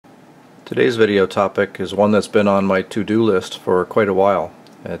Today's video topic is one that's been on my to-do list for quite a while.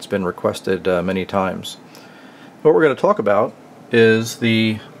 It's been requested many times. What we're going to talk about is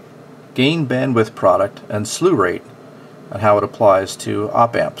the gain bandwidth product and slew rate and how it applies to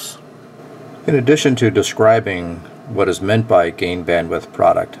op-amps. In addition to describing what is meant by gain bandwidth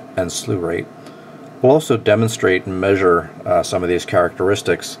product and slew rate, we'll also demonstrate and measure some of these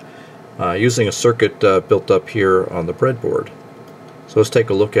characteristics using a circuit built up here on the breadboard. So let's take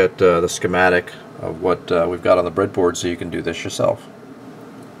a look at the schematic of what we've got on the breadboard so you can do this yourself.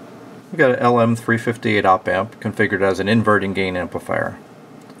 We've got an LM358 op-amp configured as an inverting gain amplifier.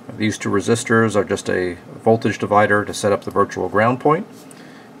 These two resistors are just a voltage divider to set up the virtual ground point.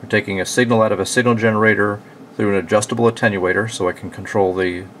 We're taking a signal out of a signal generator through an adjustable attenuator so I can control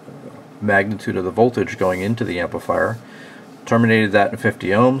the magnitude of the voltage going into the amplifier. Terminated that in 50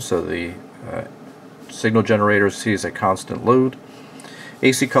 ohms so the signal generator sees a constant load.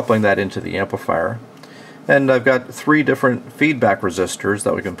 AC coupling that into the amplifier. And I've got three different feedback resistors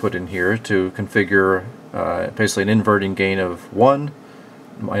that we can put in here to configure basically an inverting gain of 1,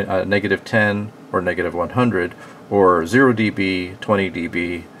 negative 10, or negative 100, or 0 dB, 20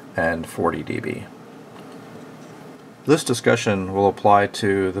 dB, and 40 dB. This discussion will apply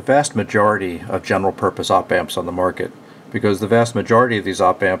to the vast majority of general purpose op-amps on the market, because the vast majority of these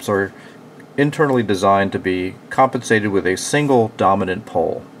op-amps are internally designed to be compensated with a single dominant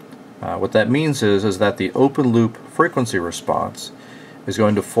pole. What that means is that the open loop frequency response is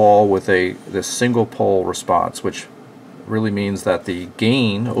going to fall with this single pole response, which really means that the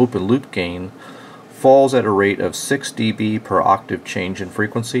gain, open loop gain, falls at a rate of 6 dB per octave change in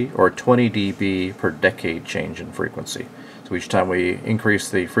frequency, or 20 dB per decade change in frequency. So each time we increase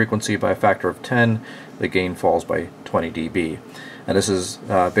the frequency by a factor of 10, the gain falls by 20 dB. And this is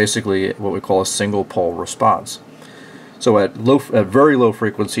basically what we call a single pole response. So at very low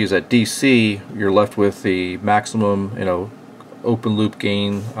frequencies at DC, you're left with the maximum, open loop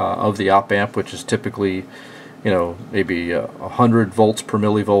gain of the op amp, which is typically, maybe 100 volts per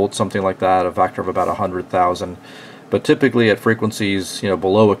millivolt, something like that, a factor of about 100,000. But typically at frequencies,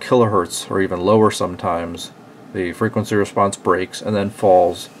 below a kilohertz or even lower sometimes, the frequency response breaks and then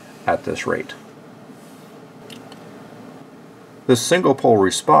falls at this rate. This single pole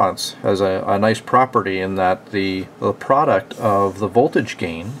response has a nice property in that the product of the voltage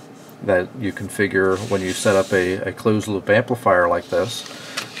gain that you configure when you set up a closed loop amplifier like this,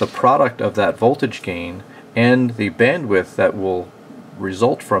 the product of that voltage gain and the bandwidth that will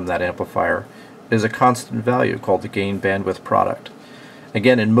result from that amplifier is a constant value called the gain bandwidth product.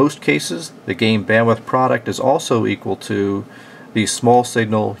 Again, in most cases, the gain bandwidth product is also equal to the small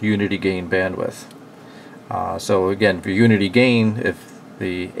signal unity gain bandwidth. So again, for unity gain, if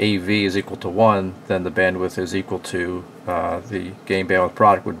the AV is equal to 1, then the bandwidth is equal to the gain bandwidth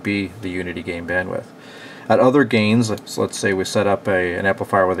product would be the unity gain bandwidth. At other gains, so let's say we set up an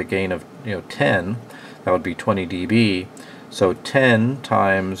amplifier with a gain of 10, that would be 20 dB. So 10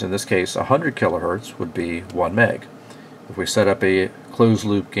 times, in this case, 100 kilohertz would be 1 meg. If we set up a closed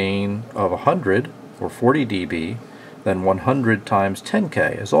loop gain of 100 or 40 dB, then 100 times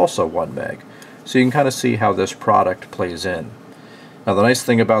 10K is also 1 meg. So you can kind of see how this product plays in. Now the nice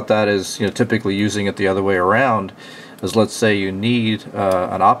thing about that is, typically using it the other way around is, let's say you need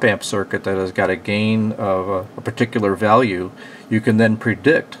an op-amp circuit that has got a gain of a particular value, you can then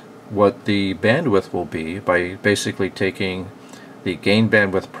predict what the bandwidth will be by basically taking the gain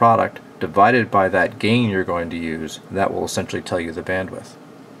bandwidth product divided by that gain you're going to use, and that will essentially tell you the bandwidth.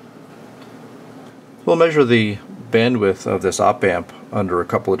 We'll measure the bandwidth of this op-amp under a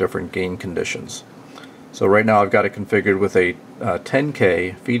couple of different gain conditions. So right now I've got it configured with a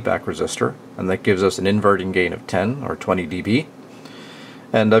 10K feedback resistor, and that gives us an inverting gain of 10 or 20 dB.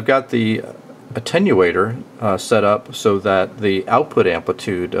 And I've got the attenuator set up so that the output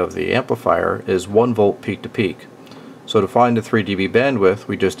amplitude of the amplifier is 1 volt peak to peak. So to find the 3 dB bandwidth,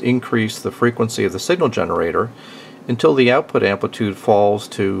 we just increase the frequency of the signal generator until the output amplitude falls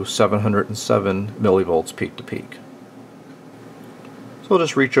to 707 millivolts peak to peak. So we'll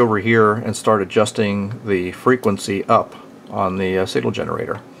just reach over here and start adjusting the frequency up on the signal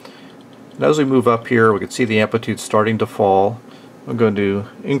generator. And as we move up here, we can see the amplitude starting to fall. I'm going to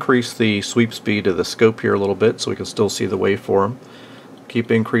increase the sweep speed of the scope here a little bit so we can still see the waveform.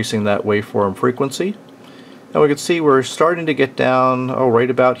 Keep increasing that waveform frequency. Now we can see we're starting to get down, right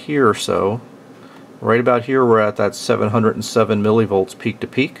about here or so. Right about here we're at that 707 millivolts peak to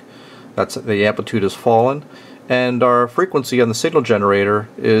peak. That's the amplitude has fallen, and our frequency on the signal generator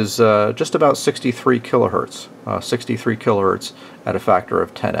is just about 63 kilohertz. 63 kilohertz at a factor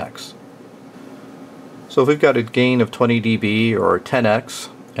of 10x. So if we've got a gain of 20 dB or 10x,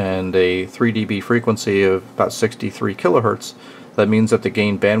 and a 3 dB frequency of about 63 kilohertz, that means that the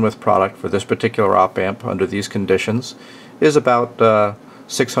gain bandwidth product for this particular op amp under these conditions is about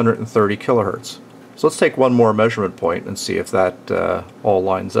 630 kilohertz. So let's take one more measurement point and see if that all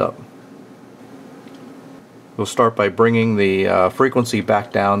lines up. We'll start by bringing the frequency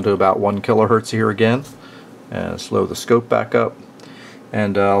back down to about 1 kilohertz here again, and slow the scope back up.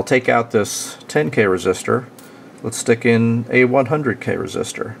 And I'll take out this 10K resistor. Let's stick in a 100K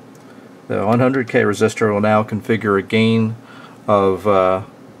resistor. The 100K resistor will now configure a gain of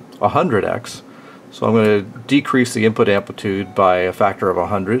 100x. So I'm going to decrease the input amplitude by a factor of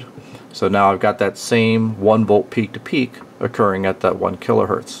 100. So now I've got that same 1 volt peak to peak occurring at that 1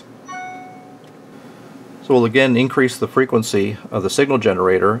 kilohertz. So we'll again increase the frequency of the signal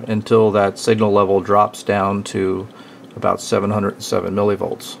generator until that signal level drops down to about 707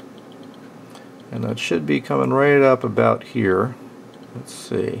 millivolts. And that should be coming right up about here. Let's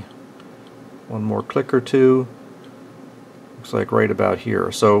see. One more click or two. Looks like right about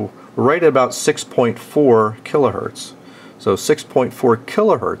here. So we're right at about 6.4 kilohertz. So 6.4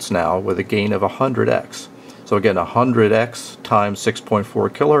 kilohertz now with a gain of 100x. So again, 100x times 6.4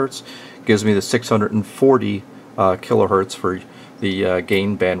 kilohertz gives me the 640 kilohertz for the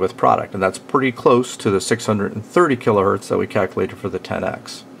gain bandwidth product. And that's pretty close to the 630 kilohertz that we calculated for the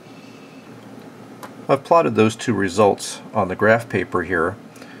 10x. I've plotted those two results on the graph paper here.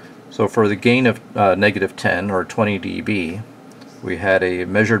 So for the gain of negative 10 or 20 dB, we had a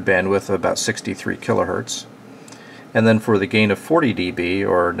measured bandwidth of about 63 kilohertz. And then for the gain of 40 dB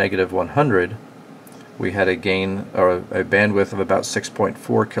or negative 100, we had a gain or a bandwidth of about 6.4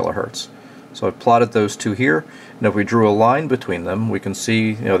 kilohertz. So I've plotted those two here, and if we drew a line between them, we can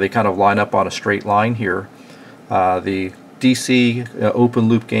see, they kind of line up on a straight line here. The DC open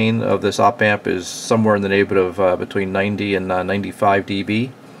loop gain of this op amp is somewhere in the neighborhood of between 90 and 95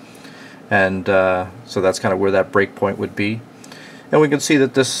 dB, and so that's kind of where that breakpoint would be. And we can see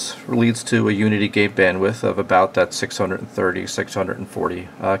that this leads to a unity gain bandwidth of about that 630, 640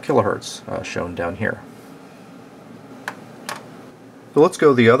 kilohertz shown down here. So let's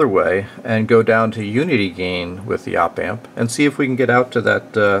go the other way and go down to unity gain with the op amp and see if we can get out to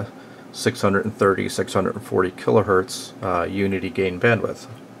that 630, 640 kilohertz unity gain bandwidth.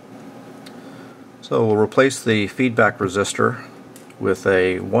 So we'll replace the feedback resistor with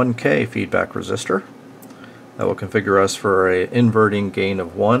a 1K feedback resistor. That will configure us for an inverting gain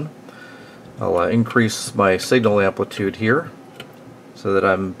of 1. I'll increase my signal amplitude here so that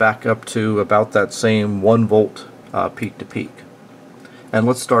I'm back up to about that same 1 volt peak to peak. And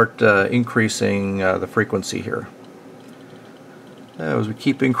let's start increasing the frequency here. As we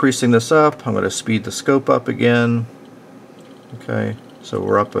keep increasing this up, I'm going to speed the scope up again. Okay, so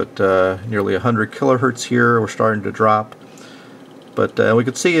we're up at nearly 100 kilohertz here. We're starting to drop. But we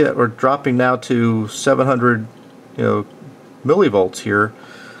can see that we're dropping now to 700 millivolts here,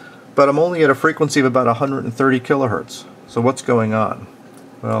 but I'm only at a frequency of about 130 kilohertz. So what's going on?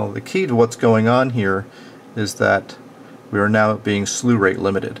 Well, the key to what's going on here is that we are now being slew rate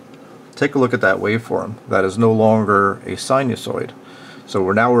limited. Take a look at that waveform. That is no longer a sinusoid. So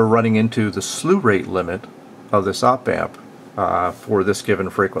we're running into the slew rate limit of this op amp for this given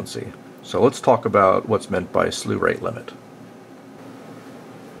frequency. So let's talk about what's meant by slew rate limit.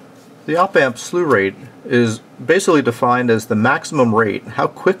 The op amp slew rate is basically defined as the maximum rate, how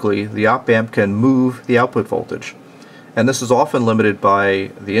quickly the op amp can move the output voltage. And this is often limited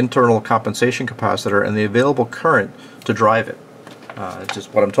by the internal compensation capacitor and the available current to drive it.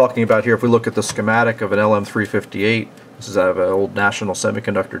 Just what I'm talking about here, if we look at the schematic of an LM358, this is out of an old National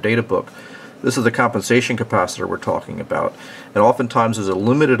Semiconductor data book, this is the compensation capacitor we're talking about. And oftentimes there's a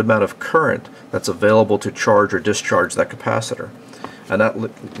limited amount of current that's available to charge or discharge that capacitor. And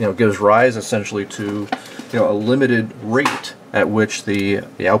that gives rise essentially to a limited rate at which the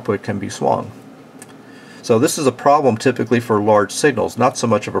output can be swung. So this is a problem typically for large signals, not so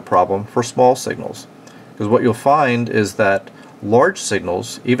much of a problem for small signals. Because what you'll find is that large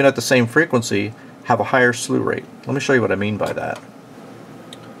signals, even at the same frequency, have a higher slew rate. Let me show you what I mean by that.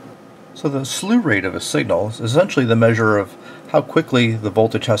 So the slew rate of a signal is essentially the measure of how quickly the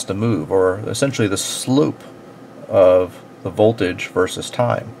voltage has to move, or essentially the slope of the voltage versus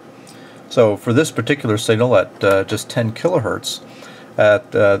time. So for this particular signal at just 10 kilohertz,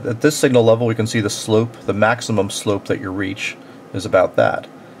 at this signal level we can see the slope, the maximum slope that you reach is about that.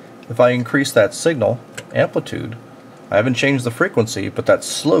 If I increase that signal amplitude, I haven't changed the frequency, but that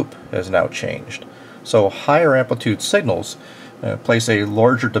slope has now changed. So higher amplitude signals place a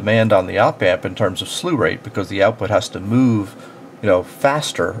larger demand on the op amp in terms of slew rate because the output has to move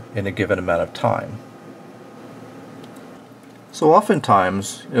faster in a given amount of time. So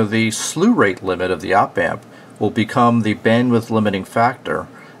oftentimes, the slew rate limit of the op amp will become the bandwidth limiting factor,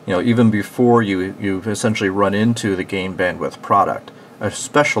 even before you've essentially run into the gain bandwidth product,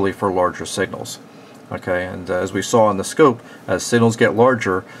 especially for larger signals. Okay, and as we saw in the scope, as signals get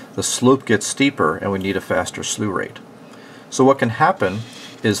larger, the slope gets steeper and we need a faster slew rate. So what can happen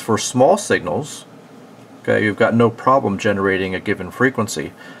is for small signals, okay, you've got no problem generating a given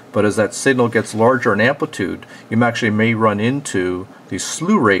frequency, but as that signal gets larger in amplitude, you actually may run into the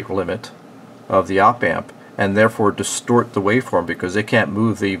slew rate limit of the op amp and therefore distort the waveform because they can't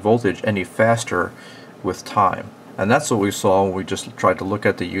move the voltage any faster with time. And that's what we saw when we just tried to look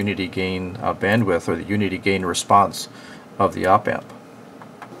at the unity gain bandwidth, or the unity gain response of the op amp.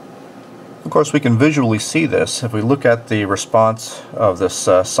 Of course, we can visually see this if we look at the response of this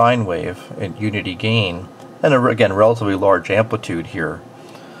sine wave in unity gain, and again, relatively large amplitude here.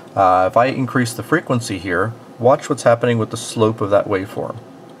 If I increase the frequency here, watch what's happening with the slope of that waveform.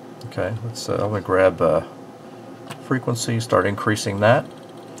 Okay, I'm going to grab frequency, start increasing that.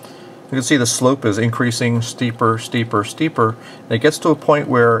 You can see the slope is increasing steeper, steeper, steeper, and it gets to a point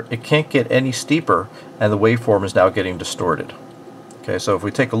where it can't get any steeper, and the waveform is now getting distorted. Okay, so if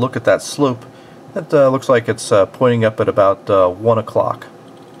we take a look at that slope, it looks like it's pointing up at about 1 o'clock.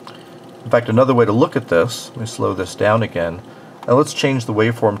 In fact, another way to look at this, let me slow this down again, and let's change the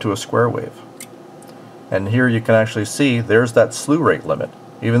waveform to a square wave. And here you can actually see there's that slew rate limit.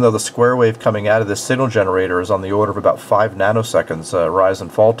 Even though the square wave coming out of this signal generator is on the order of about 5 nanoseconds rise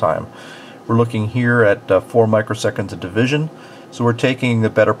and fall time, we're looking here at 4 microseconds of division, so we're taking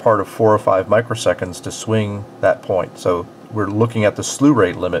the better part of 4 or 5 microseconds to swing that point. So we're looking at the slew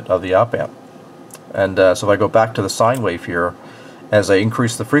rate limit of the op amp. And so if I go back to the sine wave here, as I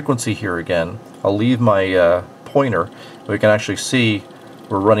increase the frequency here again, I'll leave my pointer, we can actually see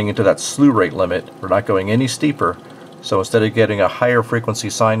we're running into that slew rate limit. We're not going any steeper. So instead of getting a higher frequency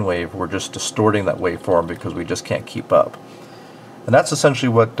sine wave, we're just distorting that waveform because we just can't keep up. And that's essentially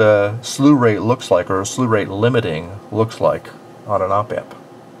what slew rate looks like, or slew rate limiting looks like on an op amp.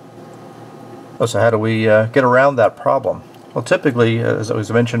 So how do we get around that problem? Well, typically, as I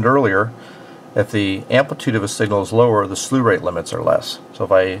was mentioned earlier, if the amplitude of a signal is lower, the slew rate limits are less. So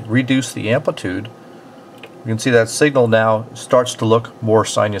if I reduce the amplitude, you can see that signal now starts to look more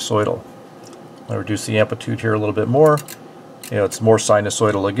sinusoidal. I reduce the amplitude here a little bit more, it's more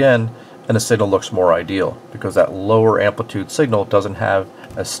sinusoidal again, and the signal looks more ideal because that lower amplitude signal doesn't have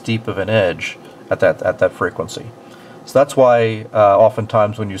as steep of an edge at that frequency. So that's why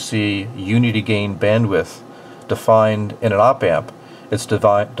oftentimes when you see unity gain bandwidth defined in an op amp, it's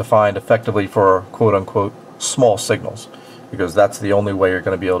defined effectively for quote-unquote small signals, because that's the only way you're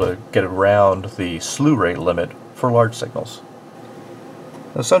going to be able to get around the slew rate limit for large signals.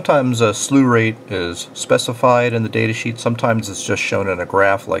 Now, sometimes a slew rate is specified in the datasheet, sometimes it's just shown in a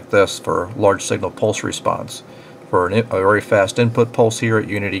graph like this for large signal pulse response. For a very fast input pulse here at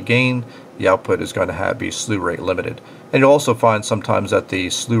unity gain, the output is going to be slew rate limited. And you'll also find sometimes that the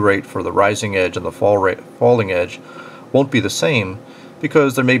slew rate for the rising edge and the falling edge won't be the same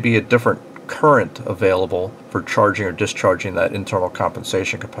because there may be a different current available for charging or discharging that internal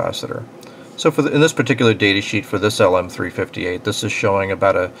compensation capacitor. So in this particular data sheet for this LM358, this is showing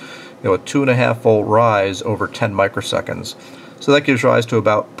about a 2.5 volt rise over 10 microseconds. So that gives rise to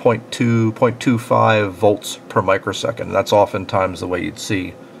about 0.25 volts per microsecond. And that's oftentimes the way you'd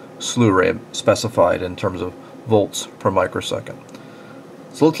see slew rate specified in terms of volts per microsecond.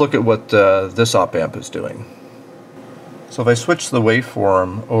 So let's look at what this op amp is doing. So if I switch the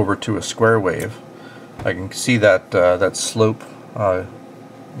waveform over to a square wave, I can see that that slope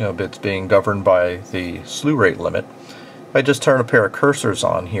it's being governed by the slew rate limit. If I just turn a pair of cursors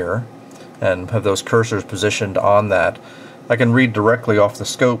on here and have those cursors positioned on that, I can read directly off the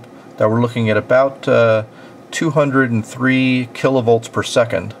scope that we're looking at about 203 kilovolts per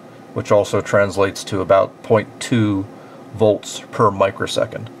second, which also translates to about 0.2 volts per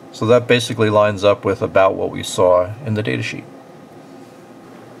microsecond. So that basically lines up with about what we saw in the datasheet.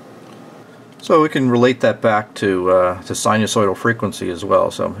 So we can relate that back to sinusoidal frequency as well.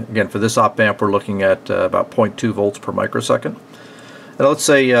 So again, for this op amp, we're looking at about 0.2 volts per microsecond. And let's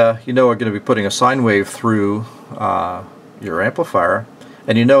say we're going to be putting a sine wave through your amplifier,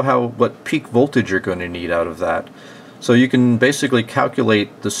 and what peak voltage you're going to need out of that. So you can basically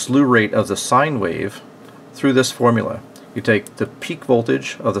calculate the slew rate of the sine wave through this formula. You take the peak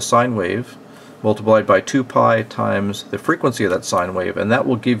voltage of the sine wave multiplied by 2 pi times the frequency of that sine wave, and that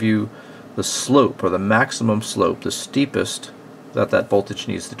will give you the slope, or the maximum slope, the steepest that voltage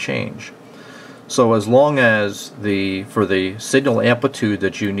needs to change. So as long as for the signal amplitude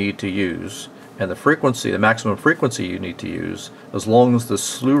that you need to use and the frequency, the maximum frequency you need to use, as long as the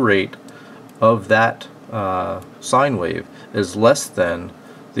slew rate of that sine wave is less than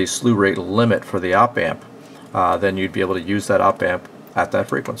the slew rate limit for the op amp, then you'd be able to use that op amp at that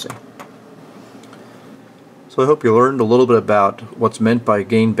frequency. So I hope you learned a little bit about what's meant by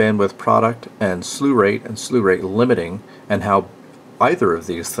gain bandwidth product and slew rate limiting, and how either of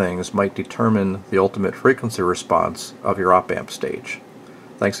these things might determine the ultimate frequency response of your op amp stage.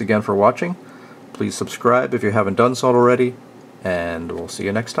 Thanks again for watching. Please subscribe if you haven't done so already, and we'll see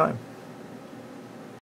you next time.